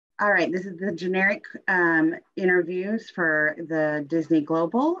All right, this is the generic interviews for the Disney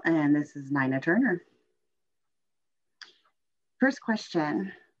Global, and this is Nina Turner. First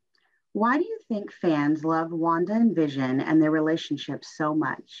question, why do you think fans love Wanda and Vision and their relationship so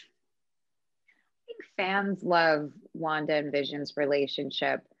much? I think fans love Wanda and Vision's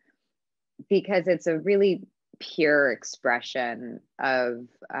relationship because it's a really pure expression of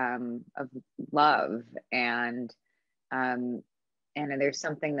love, and there's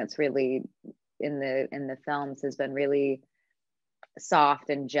something that's really in the films has been really soft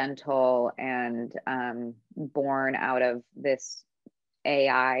and gentle and born out of this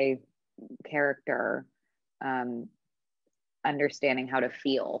AI character understanding how to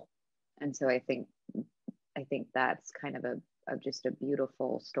feel. And so I think that's kind of just a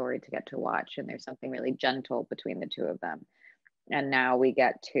beautiful story to get to watch, and there's something really gentle between the two of them. And now we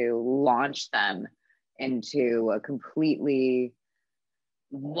get to launch them into a completely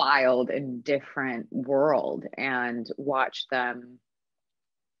wild and different world and watch them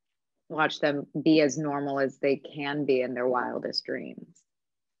be as normal as they can be in their wildest dreams.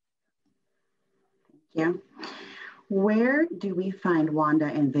 Yeah. Where do we find Wanda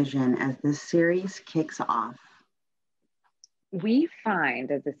and Vision as this series kicks off? We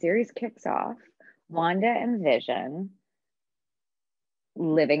find as the series kicks off, Wanda and Vision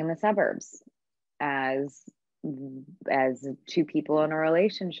living in the suburbs as two people in a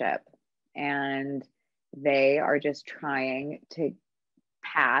relationship, and they are just trying to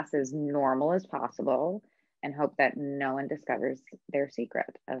pass as normal as possible and hope that no one discovers their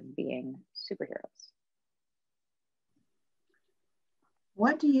secret of being superheroes.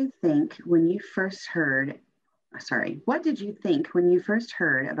 What did you think when you first heard about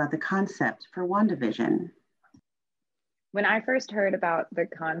the concept for WandaVision? When I first heard about the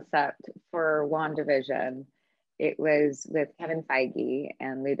concept for WandaVision, it was with Kevin Feige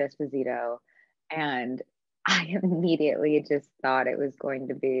and Lou Esposito, and I immediately just thought it was going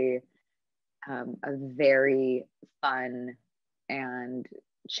to be a very fun and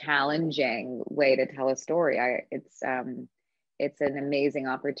challenging way to tell a story. It's an amazing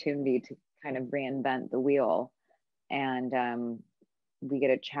opportunity to kind of reinvent the wheel, and we get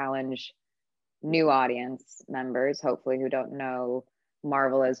to challenge new audience members, hopefully, who don't know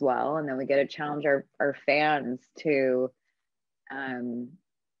Marvel as well, and then we get to challenge our fans to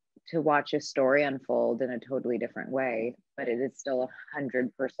watch a story unfold in a totally different way, but it is still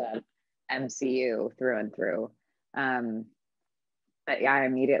 100% MCU through and through. But yeah, I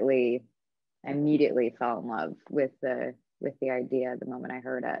immediately fell in love with the idea the moment I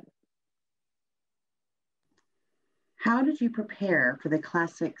heard it. How did you prepare for the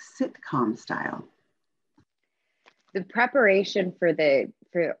classic sitcom style? The preparation for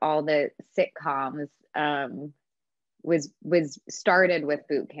all the sitcoms was started with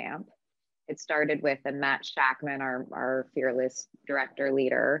boot camp. It started with a Matt Shackman, our fearless director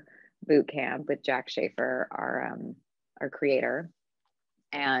leader, boot camp with Jack Schaefer, our creator.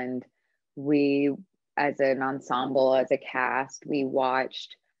 And we, as an ensemble, as a cast, we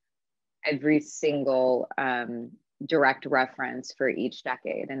watched every single direct reference for each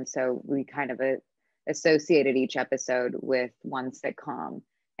decade. And so we kind of associated each episode with one sitcom,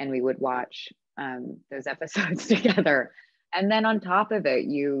 and we would watch those episodes together. And then on top of it,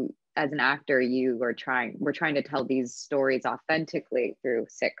 you, as an actor, we're trying to tell these stories authentically through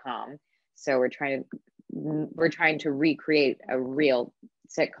sitcom. So we're trying to recreate a real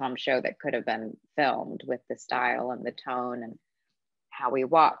sitcom show that could have been filmed with the style and the tone and how we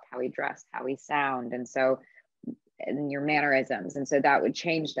walk, how we dress, how we sound, and your mannerisms. And so that would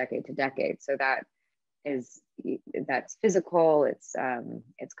change decade to decade. So that's physical, it's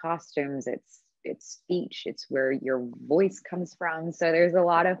costumes, it's speech, it's where your voice comes from. So there's a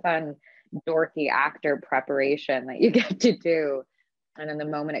lot of fun dorky actor preparation that you get to do. And then the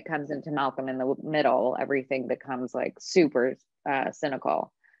moment it comes into Malcolm in the Middle, everything becomes like super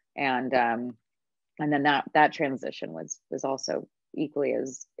cynical. And then that transition was also equally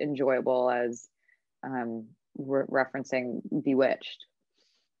as enjoyable as referencing Bewitched.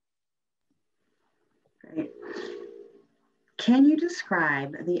 Great. Can you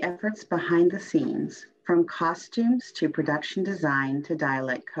describe the efforts behind the scenes, from costumes to production design to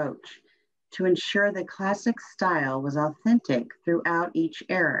dialect coach, to ensure the classic style was authentic throughout each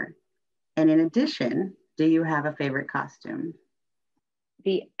era? And in addition, do you have a favorite costume?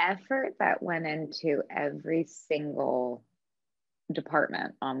 The effort that went into every single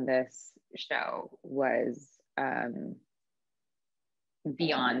department on this show was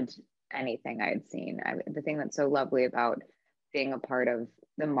beyond anything I had seen. The thing that's so lovely about being a part of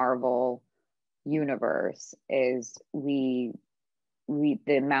the Marvel universe is we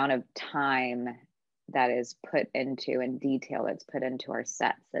the amount of time that is put into and detail that's put into our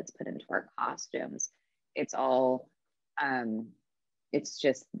sets, that's put into our costumes, it's all it's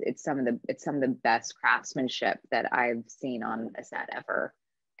some of the best craftsmanship that I've seen on a set ever.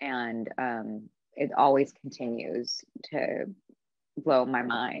 And it always continues to blow my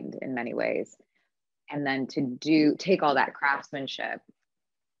mind in many ways. And then to take all that craftsmanship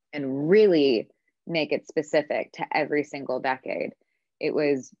and really make it specific to every single decade. It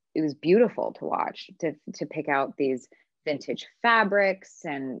was beautiful to watch, to pick out these vintage fabrics,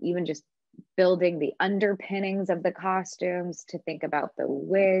 and even just building the underpinnings of the costumes, to think about the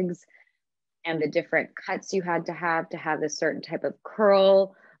wigs and the different cuts you had to have this certain type of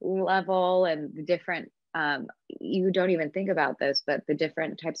curl level, and the different you don't even think about this, but the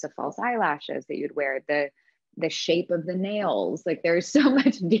different types of false eyelashes that you'd wear, the shape of the nails. Like, there's so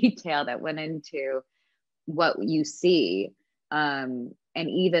much detail that went into what you see, and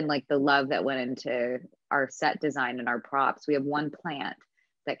even like the love that went into our set design and our props. We have one plant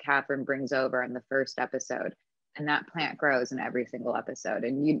that Catherine brings over in the first episode, and that plant grows in every single episode,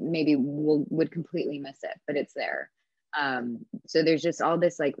 and you maybe would completely miss it, but it's there. So there's just all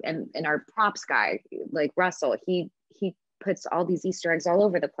this, like, and our props guy, like Russell, he puts all these Easter eggs all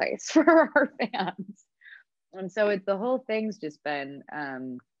over the place for our fans. And so the whole thing's just been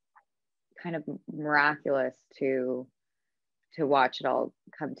kind of miraculous to watch it all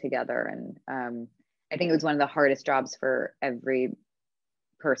come together. And I think it was one of the hardest jobs for every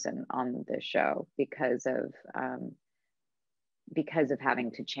person on this show, because of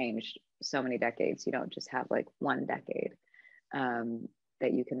having to change so many decades. You don't just have like one decade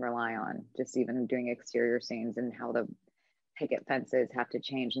that you can rely on. Just even doing exterior scenes, and how the picket fences have to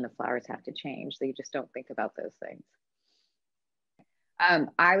change and the flowers have to change. So you just don't think about those things.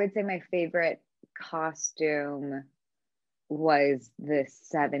 I would say my favorite costume was the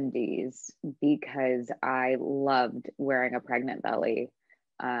 70s, because I loved wearing a pregnant belly.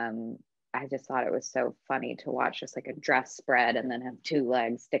 I just thought it was so funny to watch, just like a dress spread and then have two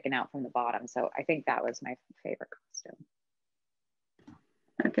legs sticking out from the bottom. So I think that was my favorite costume.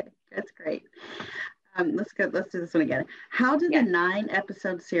 Okay, that's great. Let's do this one again. How did the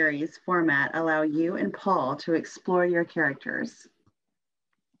 9-episode series format allow you and Paul to explore your characters?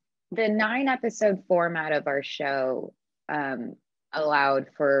 The 9-episode format of our show allowed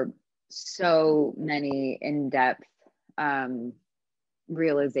for so many in-depth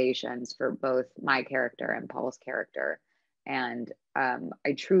realizations for both my character and Paul's character. And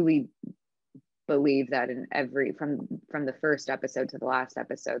I truly believe that in from the first episode to the last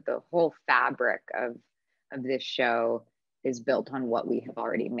episode, the whole fabric of this show is built on what we have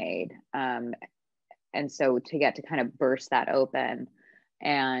already made. And so to get to kind of burst that open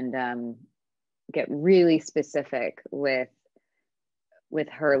and get really specific with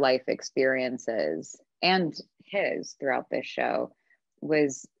her life experiences and his throughout this show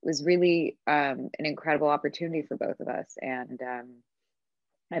was really an incredible opportunity for both of us. And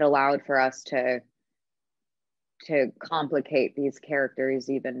it allowed for us to complicate these characters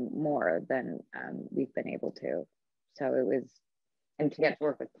even more than we've been able to. So it was, and to get to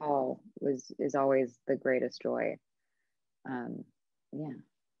work with Paul is always the greatest joy. Yeah.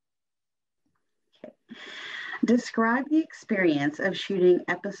 Okay. Describe the experience of shooting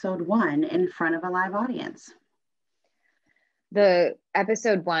episode 1 in front of a live audience. The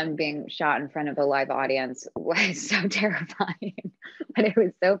episode 1 being shot in front of a live audience was so terrifying, but it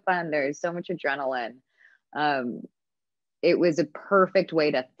was so fun. There was so much adrenaline. It was a perfect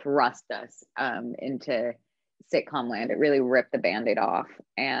way to thrust us into sitcom land. It really ripped the Band-Aid off.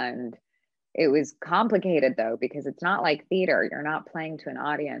 And it was complicated though, because it's not like theater. You're not playing to an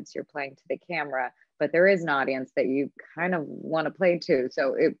audience, you're playing to the camera, but there is an audience that you kind of want to play to.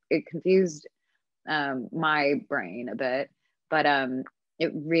 So it confused my brain a bit, but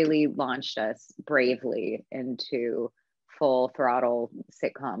it really launched us bravely into full throttle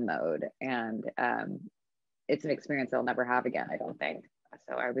sitcom mode. And it's an experience I'll never have again, I don't think.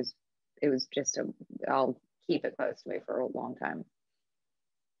 So it was just I'll keep it close to me for a long time.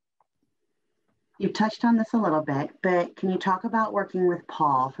 You touched on this a little bit, but can you talk about working with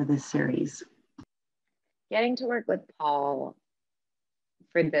Paul for this series? Getting to work with Paul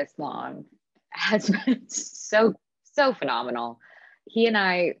for this long has been so phenomenal. He and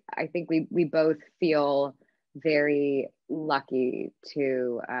I think we both feel very lucky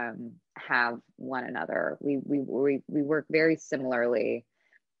to have one another. We work very similarly,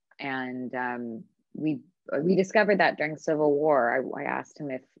 and we discovered that during Civil War. I asked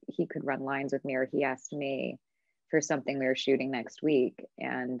him if he could run lines with me, or he asked me for something we were shooting next week,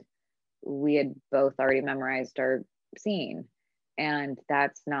 and we had both already memorized our scene. And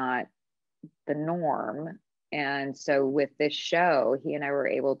that's not the norm. And so with this show, he and I were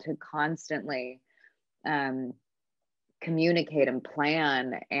able to constantly communicate and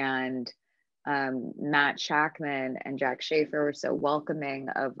plan. And Matt Shackman and Jack Schaefer were so welcoming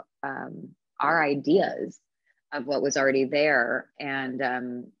of our ideas of what was already there. And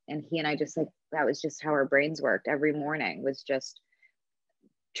he and I just like, that was just how our brains worked every morning, was just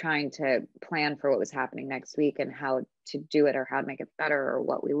trying to plan for what was happening next week and how to do it or how to make it better or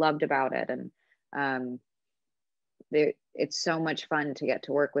what we loved about it. And it's so much fun to get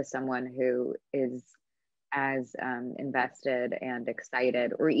to work with someone who is as invested and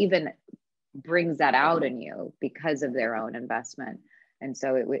excited, or even brings that out in you because of their own investment. And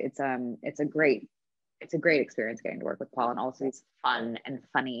so it's a great experience getting to work with Paul, and also he's fun and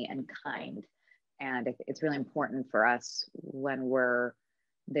funny and kind. And it's really important for us when we're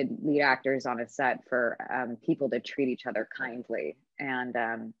the lead actors on a set for people to treat each other kindly, and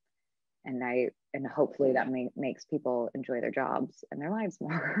hopefully that makes people enjoy their jobs and their lives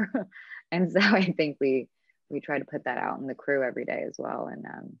more. And so I think we try to put that out in the crew every day as well. And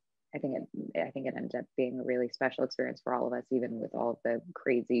I think it ended up being a really special experience for all of us, even with all of the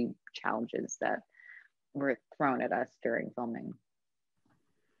crazy challenges that were thrown at us during filming.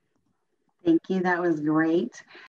 Thank you. That was great.